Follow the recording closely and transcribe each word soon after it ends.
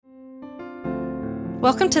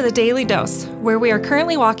Welcome to the Daily Dose, where we are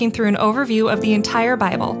currently walking through an overview of the entire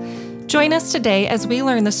Bible. Join us today as we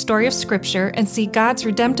learn the story of Scripture and see God's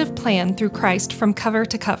redemptive plan through Christ from cover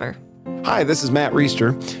to cover. Hi, this is Matt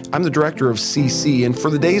Reister. I'm the director of CC, and for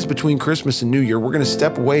the days between Christmas and New Year, we're going to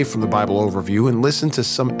step away from the Bible overview and listen to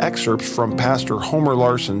some excerpts from Pastor Homer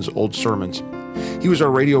Larsen's old sermons. He was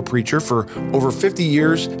our radio preacher for over 50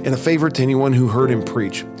 years and a favorite to anyone who heard him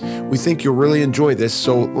preach. We think you'll really enjoy this,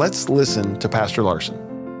 so let's listen to Pastor Larsen.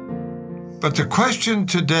 But the question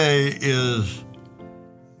today is,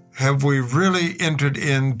 have we really entered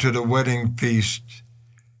into the wedding feast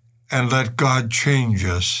and let God change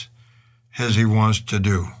us as He wants to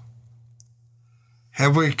do?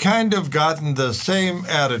 Have we kind of gotten the same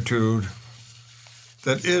attitude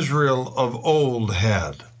that Israel of old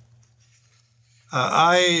had?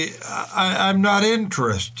 I'm not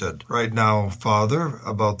interested right now, Father,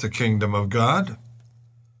 about the kingdom of God.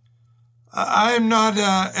 I'm not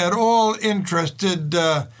at all interested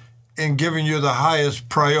in giving you the highest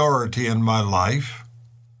priority in my life.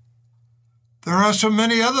 There are so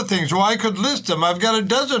many other things. Well, I could list them. I've got a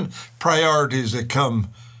dozen priorities that come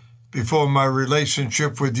before my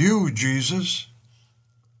relationship with you, Jesus.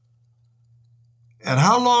 And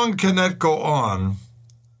how long can that go on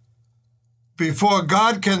before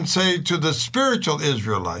God can say to the spiritual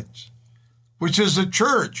Israelites, which is the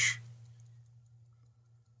church,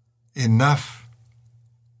 enough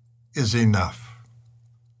is enough?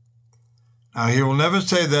 Now, He will never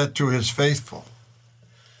say that to His faithful.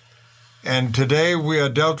 And today we are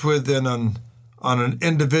dealt with on an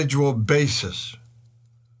individual basis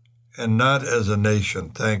and not as a nation,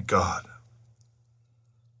 thank God.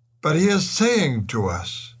 But He is saying to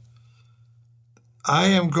us, I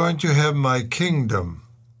am going to have my kingdom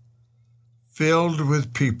filled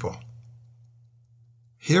with people.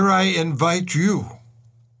 Here I invite you.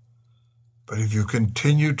 But if you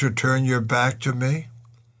continue to turn your back to me,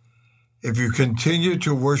 if you continue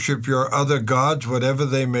to worship your other gods, whatever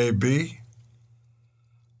they may be,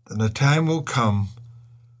 then a time will come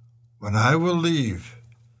when I will leave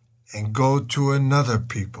and go to another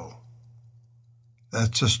people.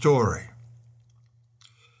 That's the story.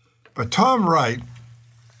 But Tom Wright,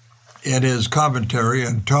 in his commentary,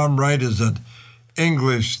 and Tom Wright is an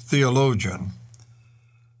English theologian,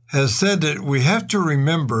 has said that we have to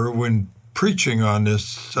remember when preaching on this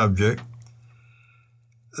subject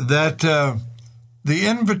that the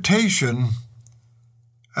invitation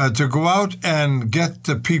to go out and get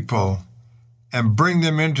the people and bring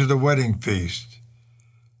them into the wedding feast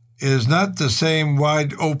is not the same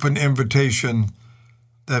wide open invitation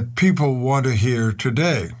that people want to hear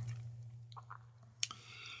today.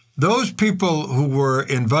 Those people who were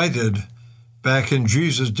invited back in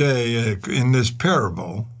Jesus' day in this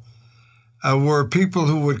parable were people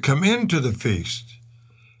who would come into the feast,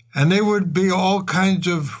 and they would be all kinds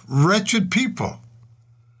of wretched people.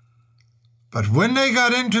 But when they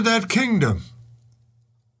got into that kingdom,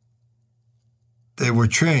 they were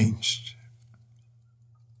changed.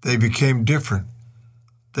 They became different.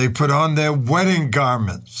 They put on their wedding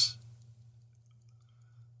garments.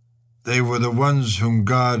 They were the ones whom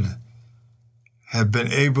God had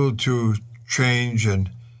been able to change and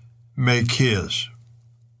make His.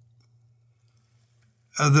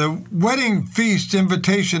 The wedding feast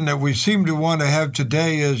invitation that we seem to want to have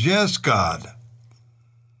today is, yes, God,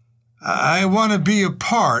 I want to be a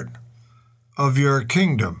part of your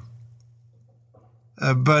kingdom,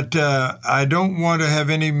 but I don't want to have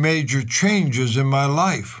any major changes in my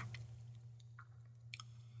life.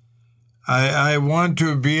 I want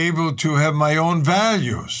to be able to have my own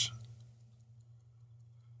values.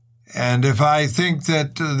 And if I think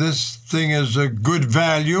that this thing is a good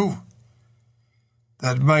value,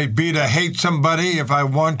 that might be to hate somebody if I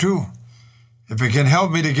want to. If it can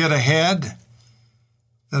help me to get ahead,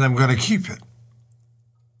 then I'm going to keep it.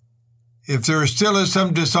 If there still is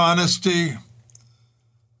some dishonesty,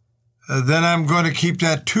 then I'm going to keep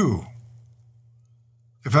that too.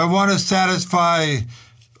 If I want to satisfy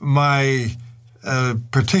my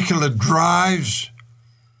particular drives,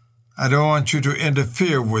 I don't want you to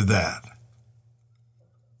interfere with that.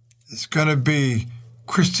 It's going to be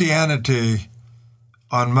Christianity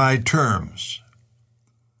on my terms.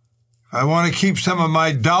 If I want to keep some of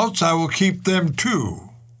my doubts, I will keep them too.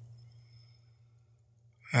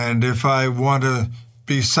 And if I want to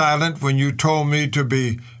be silent when you told me to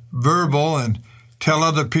be verbal and tell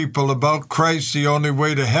other people about Christ, the only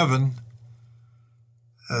way to heaven,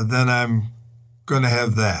 then I'm going to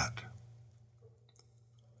have that.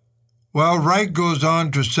 Well, Wright goes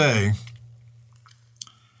on to say,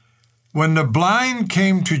 when the blind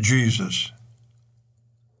came to Jesus,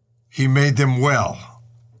 He made them well.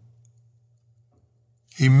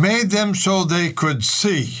 He made them so they could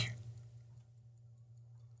see.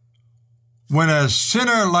 When a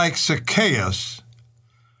sinner like Zacchaeus,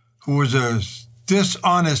 who was a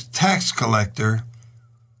dishonest tax collector,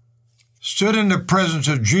 stood in the presence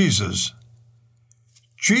of Jesus,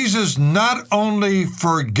 Jesus not only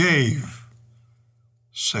forgave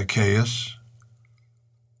Zacchaeus,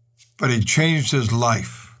 but he changed his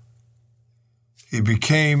life. He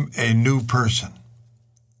became a new person.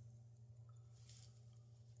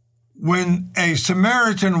 When a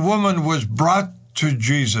Samaritan woman was brought to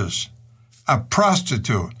Jesus, a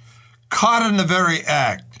prostitute, caught in the very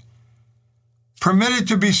act, permitted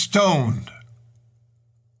to be stoned,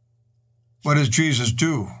 what does Jesus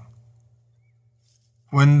do?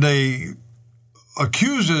 When the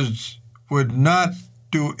accusers would not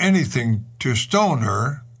do anything to stone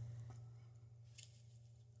her,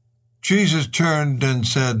 Jesus turned and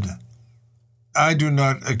said, I do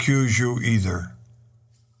not accuse you either.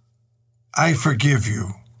 I forgive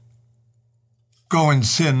you. Go and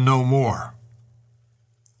sin no more.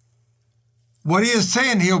 What he is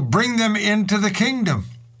saying, he'll bring them into the kingdom.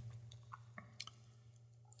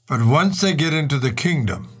 But once they get into the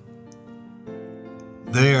kingdom,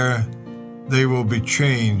 there they will be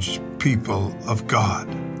changed people of God.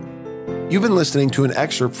 You've been listening to an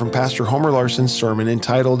excerpt from Pastor Homer Larsen's sermon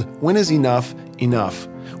entitled, When is Enough, Enough?,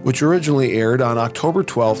 which originally aired on October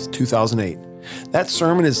 12, 2008. That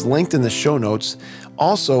sermon is linked in the show notes.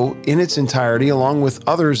 Also, in its entirety, along with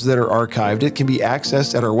others that are archived, it can be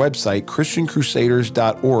accessed at our website,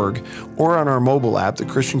 ChristianCrusaders.org, or on our mobile app, the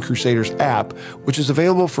Christian Crusaders app, which is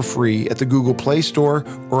available for free at the Google Play Store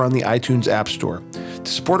or on the iTunes App Store.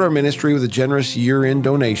 To support our ministry with a generous year-end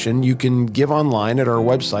donation, you can give online at our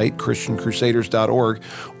website, ChristianCrusaders.org,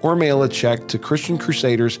 or mail a check to Christian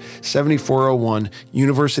Crusaders, 7401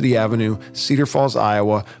 University Avenue, Cedar Falls,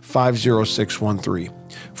 Iowa, 50613.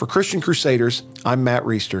 For Christian Crusaders, I'm Matt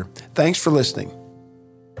Reister. Thanks for listening.